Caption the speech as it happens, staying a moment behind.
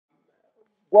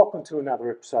Welcome to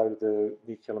another episode of the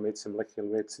Nuclear Medicin, Molecular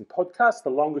Medicine podcast,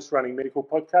 the longest running medical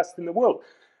podcast in the world.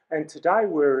 And today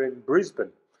we're in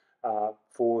Brisbane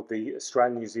for the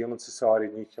Australian New Zealand Society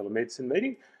of Nuclear Medicine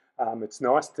meeting. It's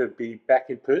nice to be back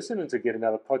in person and to get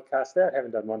another podcast out.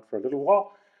 Haven't done one for a little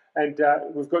while. And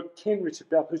we've got Ken Richard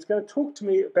Bell, who's going to talk to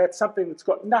me about something that's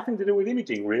got nothing to do with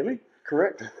imaging, really.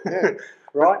 Correct. Yeah.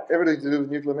 Right. Everything to do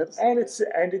with nuclear medicine.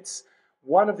 And it's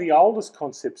one of the oldest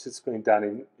concepts that's been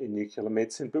done in nuclear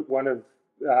medicine, but one of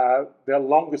the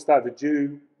longest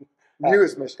overdue.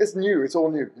 Newest mission. It's new. It's all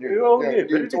new.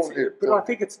 But I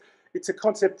think it's a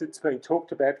concept that's been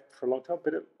talked about for a long time,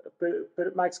 but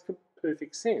it makes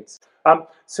perfect sense.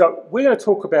 So we're going to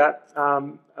talk about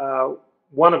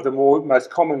one of the most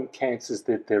common cancers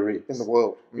that there is in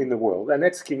the world. And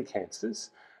that's skin cancers.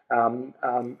 And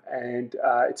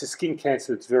it's a skin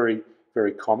cancer that's very,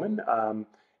 very common.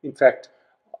 In fact,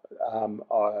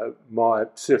 my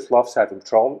surf lifesaving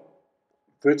patrol,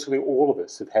 virtually all of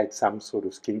us have had some sort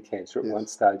of skin cancer at one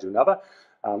stage or another.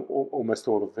 Almost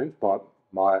all of them.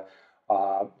 My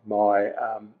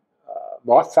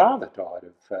father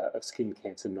died of skin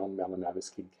cancer, non-melanoma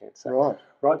skin cancer.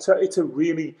 Right. So it's a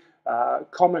really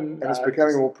common, and it's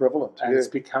becoming more prevalent. And it's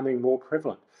becoming more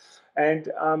prevalent.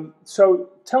 And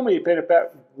so, tell me a bit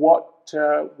about what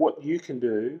you can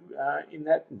do in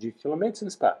that nuclear medicine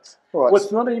space. Right. Well,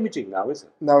 it's not imaging, though, is it?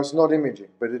 No, it's not imaging,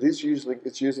 but it's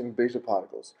using beta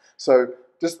particles. So,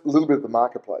 just a little bit of the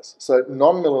marketplace. So,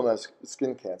 non-melanoma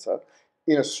skin cancer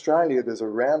in Australia, there's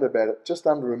around about just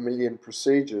under 1 million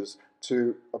procedures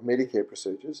Medicare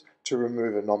procedures to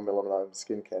remove a non-melanoma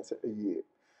skin cancer a year.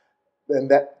 And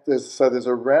there's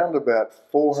around about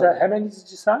 400. So, how many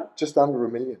did you say? Just under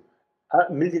 1 million.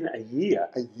 1 million a year?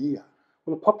 A year.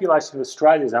 Well, the population of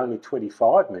Australia is only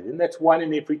 25 million. That's 1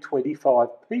 in every 25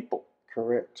 people.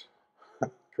 Correct.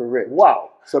 Correct.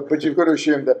 Wow. So, but you've got to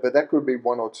assume that could be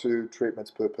 1 or 2 treatments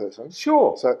per person.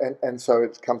 Sure. So, and so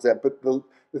it comes out. But the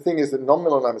thing is that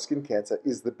non-melanoma skin cancer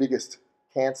is the biggest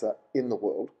cancer in the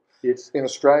world. Yes. In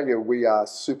Australia, we are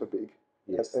super big.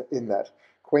 Yes. In that.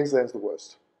 Queensland's the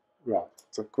worst. Right.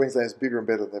 So Queensland's bigger and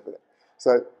better than everything.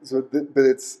 But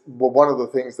it's one of the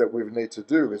things that we need to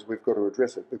do is we've got to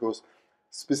address it, because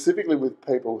specifically with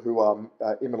people who are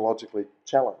immunologically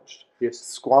challenged,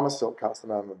 squamous cell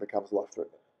carcinoma becomes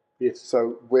life-threatening. Yes.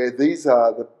 So where these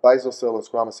are, the basal cell and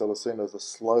squamous cell are seen as a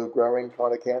slow-growing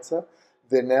kind of cancer,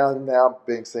 they're now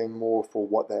being seen more for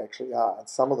what they actually are, and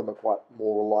some of them are quite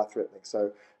more life-threatening.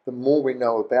 So the more we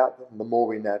know about them, the more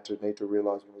we need to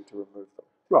realise we need to remove them.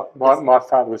 Right. My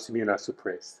father was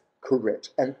immunosuppressed. Correct.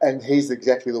 And he's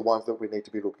exactly the ones that we need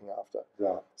to be looking after.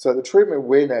 Right. So the treatment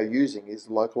we're now using is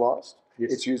localised.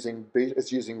 Yes. It's using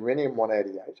Rhenium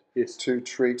 188 yes. to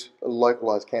treat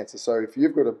localised cancer. So if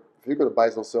you've got a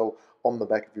basal cell on the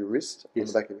back of your wrist, yes.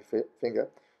 on the back of your finger,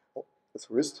 that's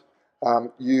a wrist,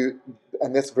 and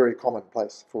that's a very common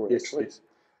place for it, yes. actually. Yes.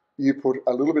 You put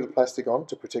a little bit of plastic on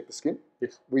to protect the skin.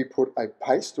 Yes. We put a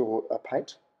paste or a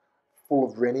paint full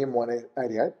of Rhenium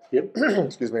 188. Yep.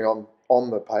 Excuse me, on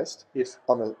the paste. Yes.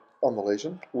 On the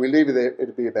lesion. We leave it there.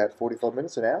 It'll be about 45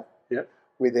 minutes, an hour. Yep.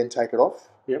 We then take it off.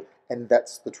 Yep. And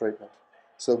that's the treatment.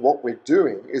 So what we're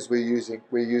doing is we're using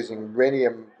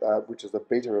Rhenium, which is a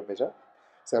beta emitter.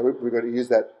 So we've got to use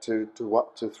that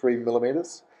to 3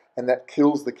 millimeters, and that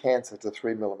kills the cancer to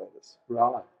 3 millimeters.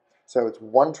 Right. So it's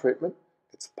one treatment.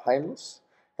 It's painless,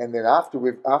 and then after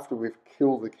we've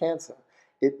killed the cancer,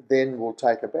 it then will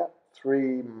take about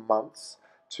 3 months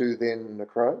to then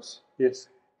necrose, yes,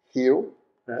 heal,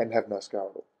 and have no scar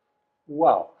at all.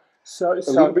 Wow. So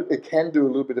little bit, it can do a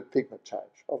little bit of pigment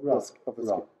change of the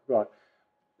skin. Right.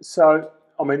 So,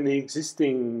 I mean, the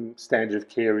existing standard of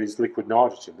care is liquid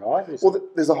nitrogen, right?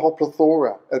 There's a whole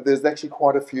plethora. There's actually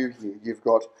quite a few here.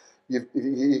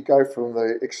 You go from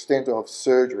the extent of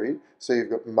surgery. So you've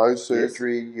got Mohs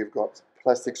surgery, you've got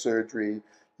plastic surgery,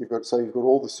 you've got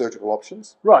all the surgical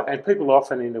options. Right, and people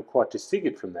often end up quite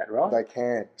disfigured from that, right? They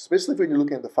can, especially when you're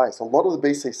looking at the face. A lot of the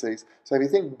BCCs. So if you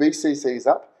think BCC is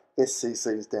up,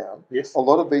 SCC is down. Yes. A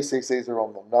lot of BCCs are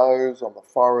on the nose, on the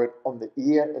forehead, on the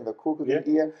ear, in the crook of the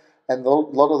ear, and a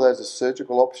lot of those are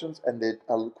surgical options. And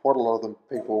quite a lot of them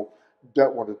people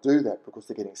don't want to do that because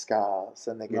they're getting scars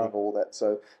and they're getting all that.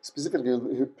 So specifically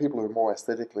people who are more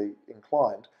aesthetically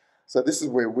inclined. So this is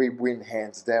where we win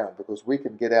hands down, because we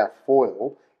can get our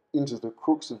foil into the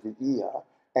crooks of the ear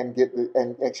and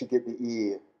actually get the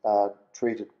ear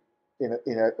treated in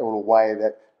a way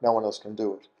that no one else can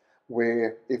do it.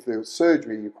 Where if there's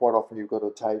surgery, quite often you've got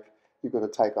to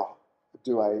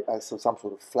do some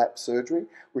sort of flap surgery,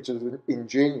 which is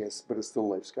ingenious, but it still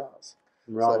leaves scars.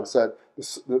 Right. So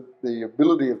the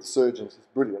ability of the surgeons is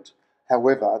brilliant.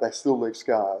 However, they still leave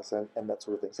scars and that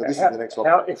sort of thing. So this is the next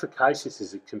option. How efficacious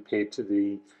is it compared to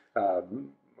the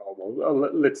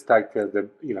let's take the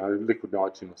liquid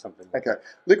nitrogen or something? Okay,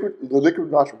 the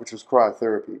liquid nitrogen, which is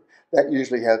cryotherapy, that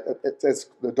usually has, as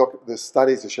the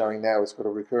studies are showing now, it's got a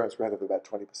recurrence rate of about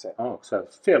 20%. Oh, so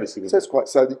fairly significant. So it's quite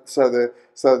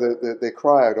they're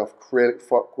cryoed off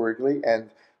correctly,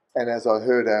 and as I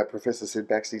heard our Professor Sid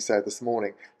Baxley say this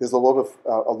morning, there's a lot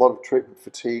of treatment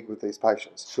fatigue with these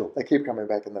patients. Sure. They keep coming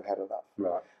back and they've had enough.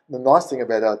 Right. The nice thing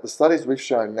about the studies we've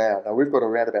shown now we've got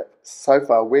around about, so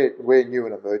far we're new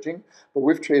and emerging, but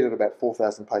we've treated about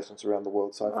 4,000 patients around the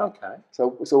world so far. Okay.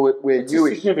 So we're it's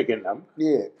newish. A significant number.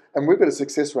 Yeah, and we've got a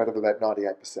success rate of about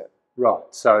 98%. Right.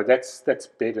 So that's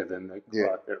better than the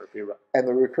cryotherapy, right? And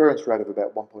the recurrence rate of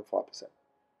about 1.5%.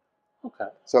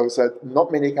 Okay. So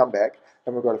not many come back,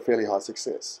 and we've got a fairly high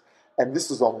success. And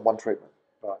this is on one treatment.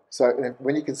 Right. So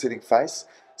when you're considering face,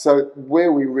 so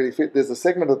where we really fit, there's a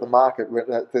segment of the market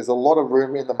where there's a lot of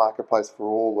room in the marketplace for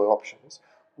all the options.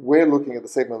 We're looking at the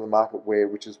segment of the market where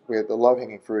the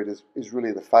low-hanging fruit is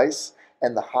really the face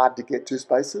and the hard-to-get-to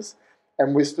spaces,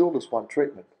 and we're still just one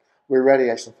treatment. Where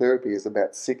radiation therapy is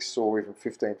about 6 or even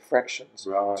 15 fractions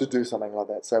to do something like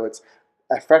that. So it's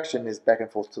a fraction is back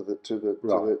and forth to the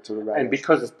radiation. And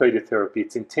because it's beta therapy,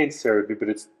 it's intense therapy, but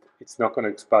it's not going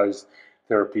to expose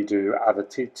therapy to other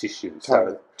tissues.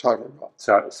 Totally right.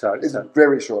 So it's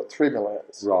very short, 3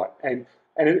 milliamps. Right,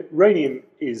 and rhenium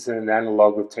is an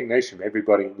analogue of technetium.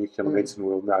 Everybody in nuclear medicine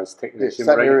world knows technetium.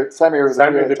 Yeah, same area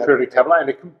of the periodic table, and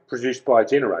it's produced by a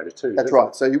generator too. That's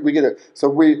right. So we get it. So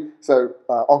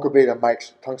Oncobeta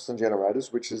makes tungsten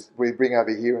generators, which is we bring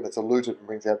over here, and it's eluted and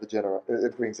brings out the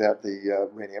It brings out the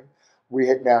rhenium.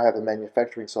 We now have a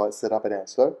manufacturing site set up at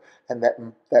Ansto, and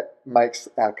that makes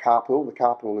our carpool. The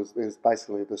carpool is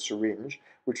basically the syringe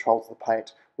which holds the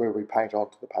paint where we paint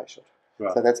onto the patient.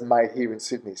 Right. So that's made here in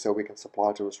Sydney, so we can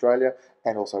supply to Australia,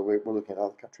 and also we're looking at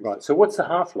other countries. Right. So what's the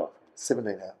half-life?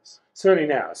 17 hours.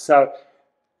 17 hours. So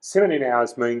 17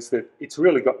 hours means that it's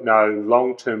really got no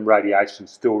long-term radiation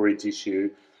storage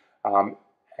issue, and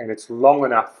it's long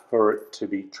enough for it to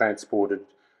be transported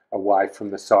away from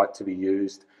the site to be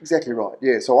used. Exactly right.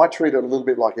 Yeah. So I treat it a little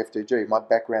bit like FDG. My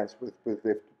background's with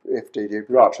FDG.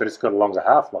 Right, but it's got a longer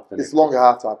half-life than it's longer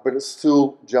half-life, but it's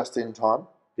still just in time.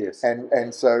 Yes.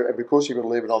 And so because you've got to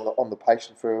leave it on the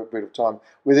patient for a bit of time,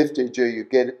 with FDG you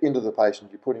get into the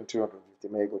patient, you put in 250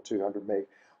 meg or 200 meg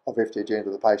of FDG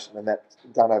into the patient, and that's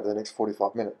done over the next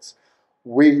 45 minutes.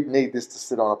 We need this to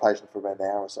sit on a patient for about an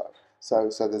hour or so.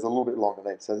 So there's a little bit longer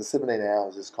need. So the 17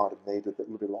 hours is kind of needed a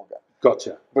little bit longer.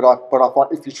 Gotcha. But I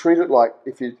find if you treat it like,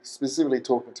 if you're specifically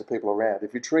talking to people around,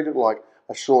 if you treat it like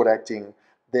a short acting,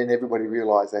 then everybody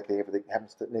realises that everything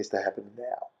happens that needs to happen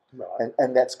now. Right.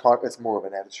 And that's more of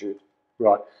an attitude.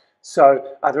 Right.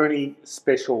 So are there any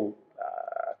special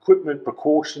equipment,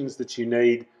 precautions that you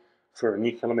need for a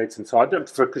nuclear medicine side?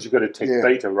 Because you've got to take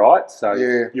beta, right? So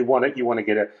you want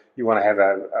to have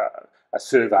a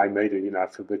survey meter,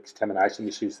 for the contamination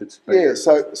issues that's been. Yeah.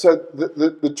 So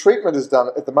the treatment is done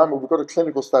at the moment. We've got a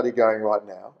clinical study going right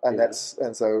now,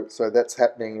 and so that's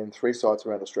happening in 3 sites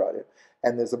around Australia.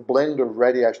 And there's a blend of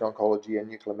radiation oncology and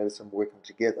nuclear medicine working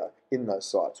together in those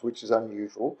sites, which is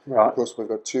unusual because we've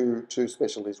got two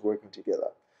specialties working together.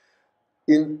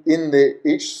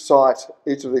 Each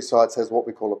of these sites has what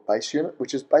we call a base unit,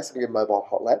 which is basically a mobile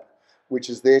hot lab, which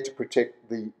is there to protect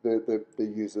the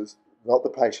users, not the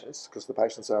patients, because the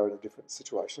patients are in a different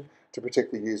situation, to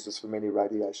protect the users from any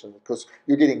radiation, because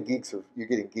you're getting gigs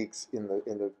in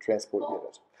the transport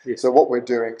unit. Yes. So what we're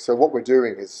doing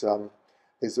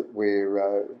is that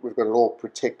we've got it all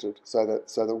protected so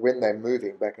that when they're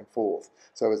moving back and forth.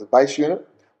 So there's a base unit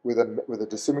with a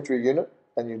dosimetry unit,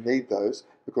 and you need those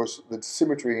because the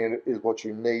dosimetry unit is what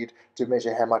you need to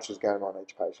measure how much is going on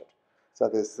each patient. So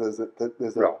there's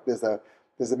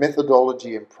a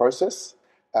methodology and process,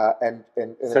 and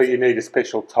so you need a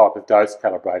special type of dose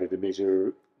calibrator to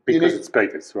measure because it's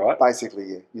betas, right? Basically,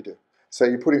 yeah, you do. So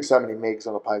you're putting so many megs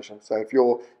on a patient. So if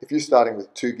you're starting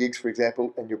with 2 gigs, for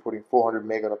example, and you're putting 400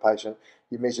 meg on a patient,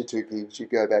 you measure 2 gigs, you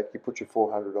go back, you put your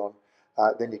 400 on,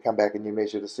 then you come back and you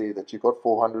measure to see that you've got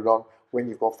 400 on. When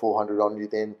you've got 400 on, you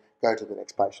then go to the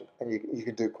next patient, and you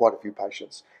can do quite a few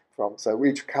patients from. So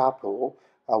each carpool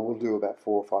will do about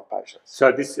 4 or 5 patients. So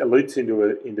this elutes into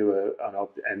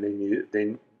and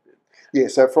then. Yeah.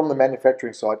 So from the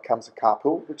manufacturing side comes a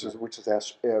carpool, which is our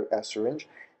syringe.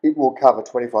 It will cover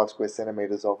 25 square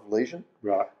centimetres of lesion.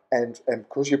 Right. And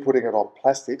because you're putting it on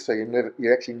plastic, so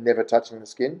you're actually never touching the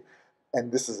skin.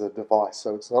 And this is a device.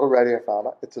 So it's not a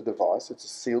radiopharma, it's a device, it's a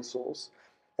sealed source.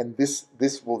 And this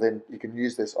will then, you can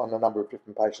use this on a number of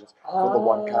different patients for the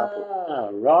one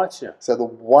carpool. Right, yeah. So the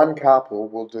one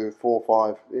carpool will do 4,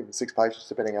 5, even 6 patients,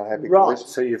 depending on how big the Right. lesion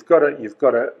is. So you've got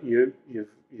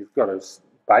a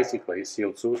basically a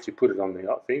sealed source. You put it on the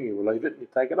thing, you leave it, and you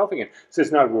take it off again. So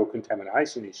there's no real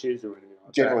contamination issues or anything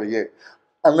like Generally, that. yeah.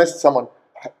 Unless someone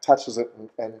touches it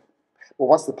and well,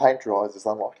 once the paint dries, it's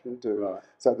unlikely to do. Right.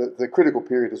 So the critical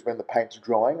period is when the paint's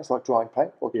drying. It's like drying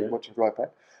paint, or watching dry paint.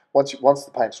 Once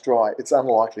the paint's dry, it's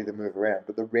unlikely to move around,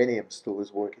 but the Rhenium still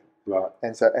is working. Right.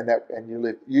 And you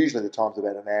live, usually the time's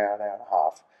about an hour and a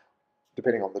half,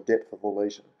 depending on the depth of the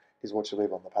lesion, is what you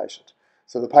leave on the patient.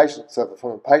 So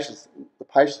from the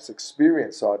patient's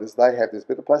experience side is they have this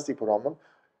bit of plastic put on them,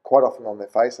 quite often on their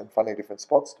face and funny different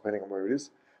spots, depending on where it is.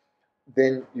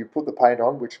 Then you put the paint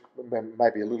on, which may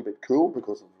be a little bit cool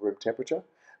because of room temperature.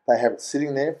 They have it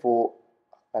sitting there for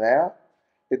an hour.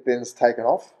 It then is taken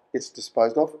off. It's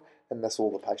disposed of, and that's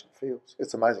all the patient feels.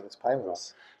 It's amazing. It's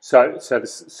painless. So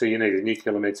you need a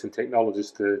nuclear medicine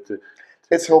technologist to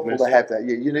it's helpful to have that.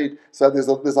 Yeah, you need. So there's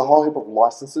a whole heap of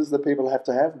licenses that people have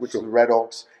to have, which the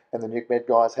Radox and the NucMed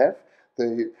guys have.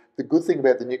 The good thing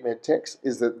about the NucMed techs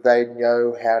is that they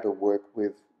know how to work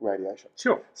with radiation.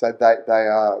 Sure. So they're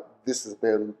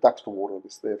ducks to water.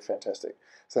 They're fantastic.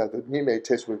 So the NucMed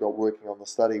tests we've got working on the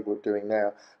study we're doing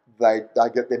now, I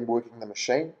get them working the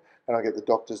machine, and I get the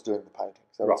doctors doing the painting.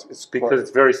 So right.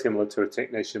 It's very similar to a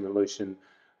technetium elution,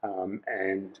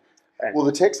 and well,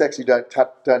 the techs actually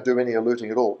don't do any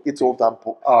eluting at all. It's all done.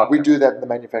 We do that in the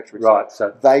manufacturing. Right.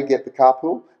 So they get the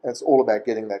carpool, and it's all about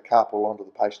getting that carpool onto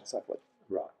the patient safely.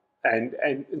 Right.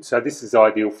 And so this is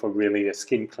ideal for really a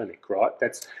skin clinic, right?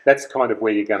 That's kind of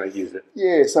where you're going to use it.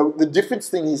 Yeah. So the difference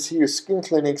thing is here, skin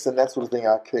clinics and that sort of thing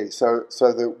are key. So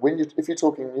if you're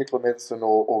talking nuclear medicine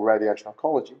or radiation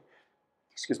oncology,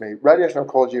 radiation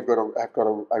oncology have got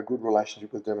a good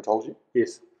relationship with dermatology.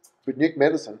 Yes. But nuclear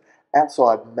medicine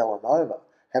outside melanoma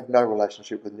have no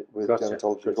relationship with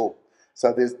dermatology at all.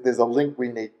 So there's a link we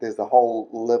need. There's a whole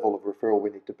level of referral we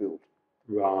need to build.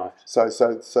 Right. So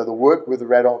the work with the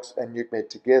Radox and NucMed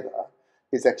together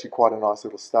is actually quite a nice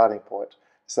little starting point,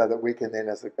 so that we can then,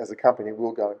 as a company,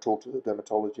 we'll go and talk to the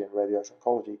dermatology and radiation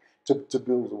oncology to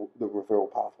build the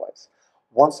referral pathways.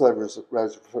 Once those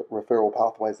referral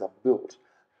pathways are built,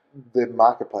 the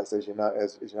marketplace, as you know,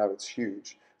 it's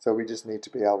huge. So we just need to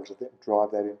be able to then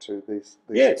drive that into these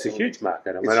yeah, it's a huge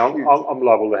market. I mean, I'm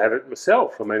liable to have it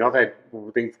myself. I mean, I've had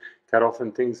things cut off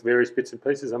and things, various bits and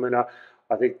pieces. I mean, I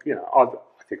think I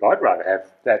think I'd rather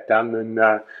have that done than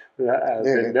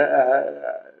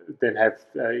have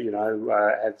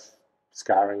have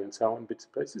scarring and so on, bits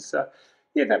and pieces. So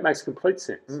yeah, that makes complete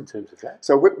sense in terms of that.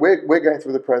 So we're going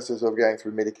through the process of going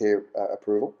through Medicare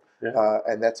approval. Yeah.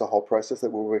 And that's a whole process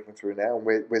that we're working through now, and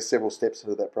we're several steps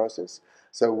into that process.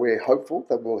 So we're hopeful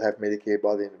that we'll have Medicare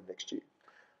by the end of next year.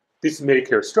 This is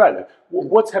Medicare Australia.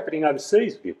 What's happening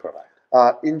overseas with your product?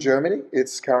 In Germany,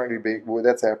 it's currently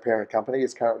that's our parent company.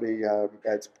 It's currently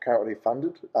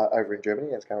funded over in Germany,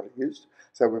 and it's currently used.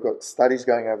 So we've got studies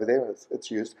going over there, and it's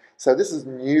used. So this is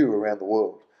new around the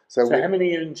world. So how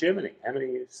many are in Germany? How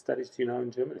many studies do you know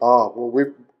in Germany? Oh,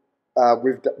 well,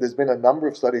 there's been a number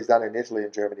of studies done in Italy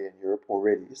and Germany and Europe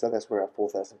already. So that's where our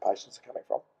 4,000 patients are coming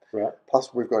from. Right.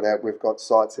 Plus, we've got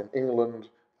sites in England,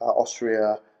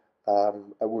 Austria.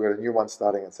 We've got a new one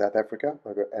starting in South Africa,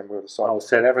 we've got a site.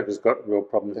 South Africa's got real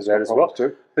problems with that as well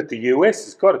too. But the US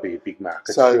has got to be a big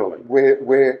market, so surely.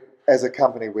 We're as a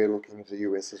company, we're looking into the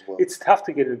US as well. It's tough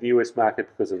to get into the US market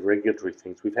because of regulatory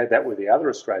things. We've had that with the other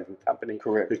Australian company.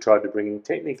 Correct. Who tried to bring in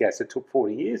Technigas. It took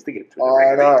 40 years to get through the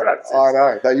regulatory process. I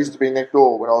know. They used to be next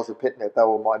door when I was at PetNet. They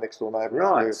were my next door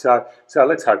neighbours. Right. So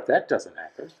let's hope that doesn't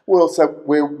happen. Well, so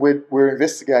we're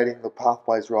investigating the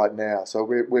pathways right now. So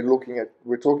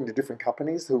we're talking to different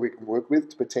companies who we can work with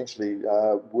to potentially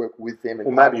work with them.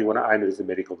 Well, maybe you want to aim it as a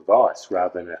medical device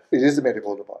rather than It is a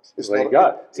medical device. There you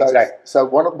go. Exactly. So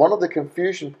one of the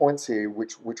confusion points here,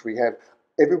 which we have,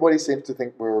 everybody seems to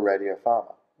think we're a radio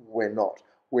pharma. We're not.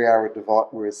 We are a device.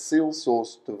 We're a seal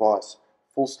source device.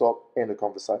 Full stop. End of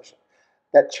conversation.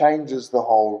 That changes the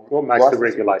whole. Well, it makes the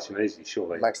regulation easy,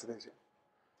 surely. It makes it easier.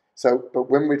 So,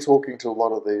 but when we're talking to a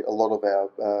lot of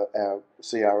our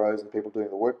CROs and people doing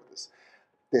the work with us,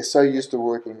 they're so used to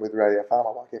working with radio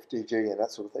pharma like FDG and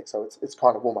that sort of thing. So it's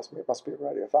kind of almost, it must be a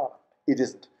radio pharma. It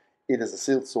isn't. It is a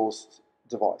sealed source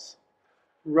device.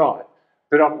 Right.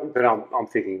 But I'm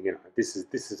thinking, this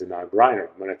is a no-brainer.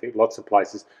 I mean, I think lots of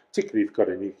places, particularly if you've got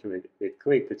a nuclear med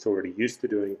clinic that's already used to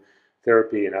doing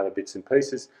therapy and other bits and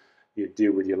pieces, you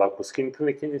deal with your local skin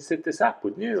clinic and you set this up,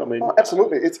 wouldn't you? I mean,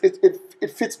 absolutely.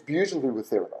 It fits beautifully with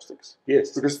theranostics.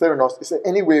 Yes. Because theranostics,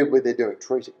 anywhere where they're doing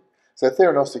treating. So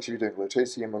theranostics, you're doing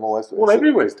lutetium and all that. Well,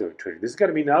 everywhere's doing treating. There's going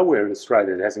to be nowhere in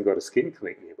Australia that hasn't got a skin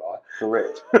clinic nearby.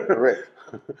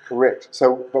 Correct.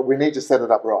 So, but we need to set it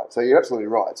up right. So you're absolutely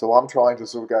right. So I'm trying to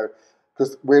sort of go,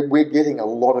 because we're getting a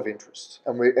lot of interest,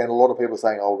 and a lot of people are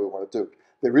saying, oh, we want to do it.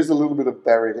 There is a little bit of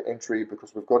barrier to entry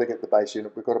because we've got to get the base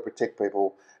unit, we've got to protect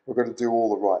people, we've got to do all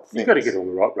the right things. You've got to get all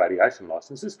the right radiation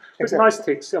licenses. But exactly. Most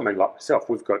techs, I mean, like myself,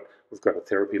 we've got a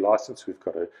therapy license, we've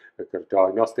got a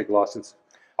diagnostic license.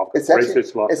 It's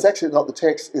actually not the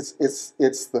techs.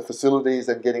 It's the facilities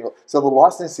and getting. So the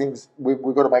licensing, we've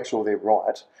got to make sure they're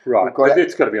right. Right, but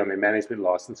it's got to be on their management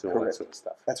license and all that sort of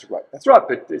stuff. That's right. That's right,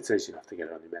 but it's easy enough to get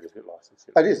it on your management license.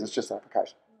 It is. It's just an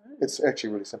application. It's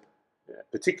actually really simple. Yeah,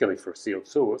 particularly for a sealed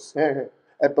source. Yeah.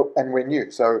 And we're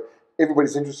new, so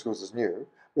everybody's interest because it's new.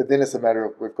 But then it's a matter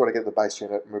of we've got to get the base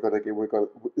unit, and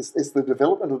it's the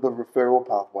development of the referral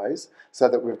pathways so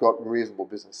that we've got reasonable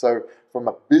business. So from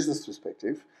a business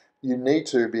perspective, you need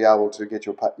to be able to get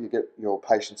your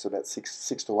patients about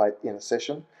six to 8 in a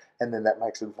session, and then that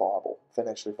makes it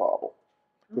financially viable.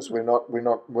 Because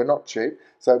we're not cheap.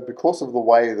 So because of the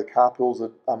way the car pills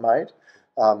are made,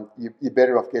 you're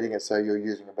better off getting it so you're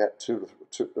using about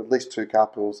at least two car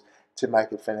pills to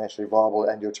make it financially viable,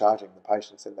 and you're charging the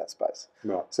patients in that space.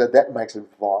 Right. So that makes it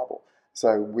viable.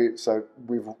 So we've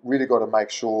really got to make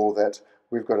sure that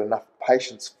we've got enough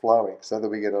patients flowing so that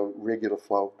we get a regular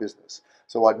flow of business.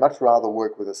 So I'd much rather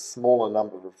work with a smaller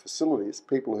number of facilities,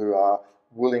 people who are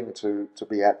willing to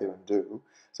be out there and do.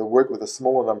 So work with a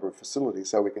smaller number of facilities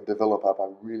so we can develop up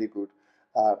a really good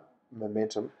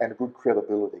momentum and good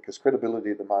credibility, because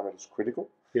credibility at the moment is critical.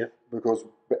 Yeah. We've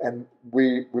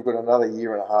got another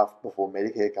year and a half before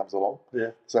Medicare comes along.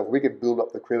 Yeah. So if we can build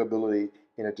up the credibility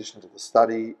in addition to the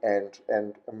study, and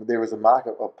there is a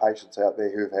market of patients out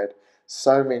there who have had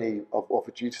so many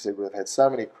we've had so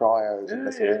many cryos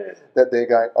that they're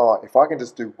going, oh, if I can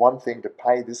just do one thing to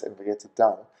pay this and get it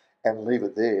done and leave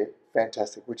it there,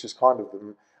 fantastic. Which is kind of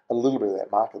a little bit of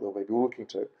that market that we're looking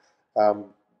to.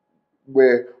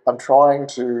 Where I'm trying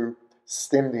to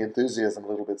stem the enthusiasm a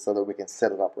little bit so that we can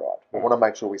set it up right. I want to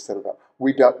make sure we set it up.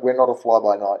 We're not a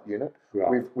fly-by-night unit.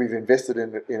 Right. We've invested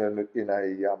in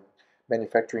a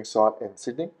manufacturing site in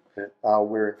Sydney. Yeah.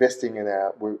 We're investing in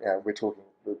we're talking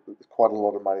quite a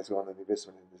lot of money is going into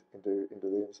investment into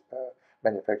the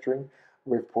manufacturing.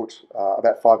 We've put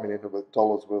about $5 million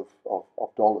worth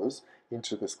of dollars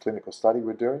into this clinical study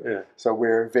we're doing. Yeah. So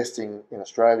we're investing in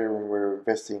Australia, and we're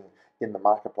investing in the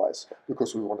marketplace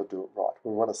because we want to do it right.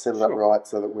 We want to set it up right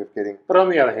so that we're getting... But on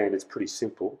the other hand, it's pretty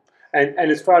simple. And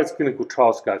as far as clinical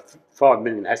trials go, $5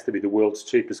 million has to be the world's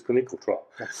cheapest clinical trial.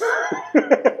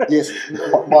 Yes,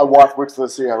 my wife works for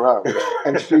the CRO,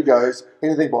 and she goes,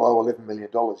 anything below $11 million,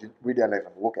 we don't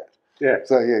even look at. Yeah.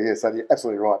 So so you're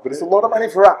absolutely right. But it's a lot of money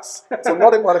for us. It's a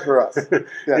lot of money for us.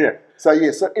 Yeah. So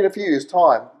in a few years'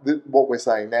 time, what we're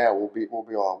saying now will be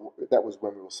that was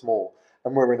when we were small,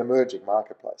 and we're an emerging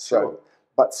marketplace. So,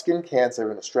 but skin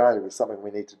cancer in Australia is something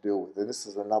we need to deal with, and this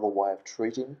is another way of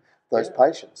treating those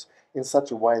patients in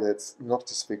such a way that's not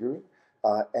disfiguring,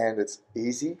 and it's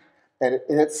easy, and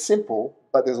it's simple,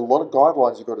 but there's a lot of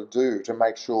guidelines you've got to do to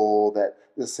make sure that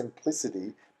the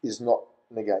simplicity is not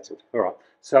negated. All right.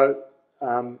 So,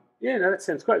 that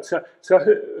sounds great. So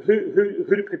who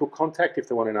do people contact if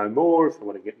they want to know more, if they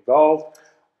want to get involved?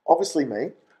 Obviously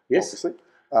me. Yes. Obviously.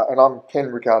 And I'm Ken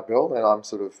Ricard Bell, and I'm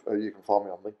sort of, you can find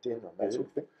me on LinkedIn and that sort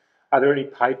of thing. Are there any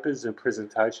papers and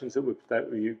presentations that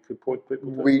you could point people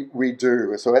to? We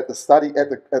do. So at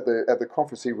the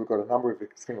conference here, we've got a number of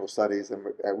clinical studies, and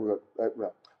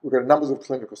we've got numbers of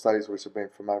clinical studies which have been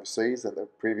from overseas and the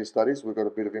previous studies. We've got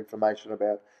a bit of information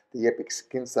about the EPIC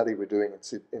skin study we're doing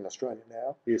in Australia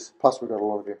now. Yes. Plus, we've got a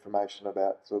lot of information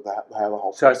about sort of how the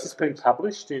whole. So has this been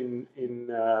published in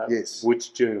yes.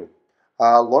 Which journal?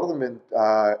 A lot of them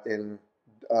I've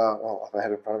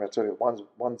had it in front of me. I'll tell you,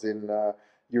 one's in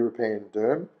European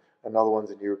Derm, another one's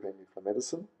in European Nuclear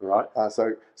Medicin. Right.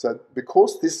 So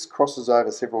because this crosses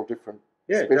over several different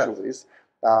specialties,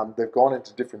 they've gone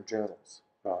into different journals.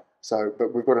 Right. So,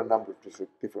 but we've got a number of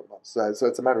different ones. So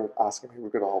it's a matter of asking me.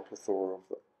 We've got a whole plethora of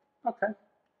them. Okay.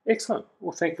 Excellent.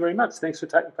 Well, thank you very much. Thanks for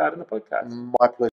taking part in the podcast. My pleasure.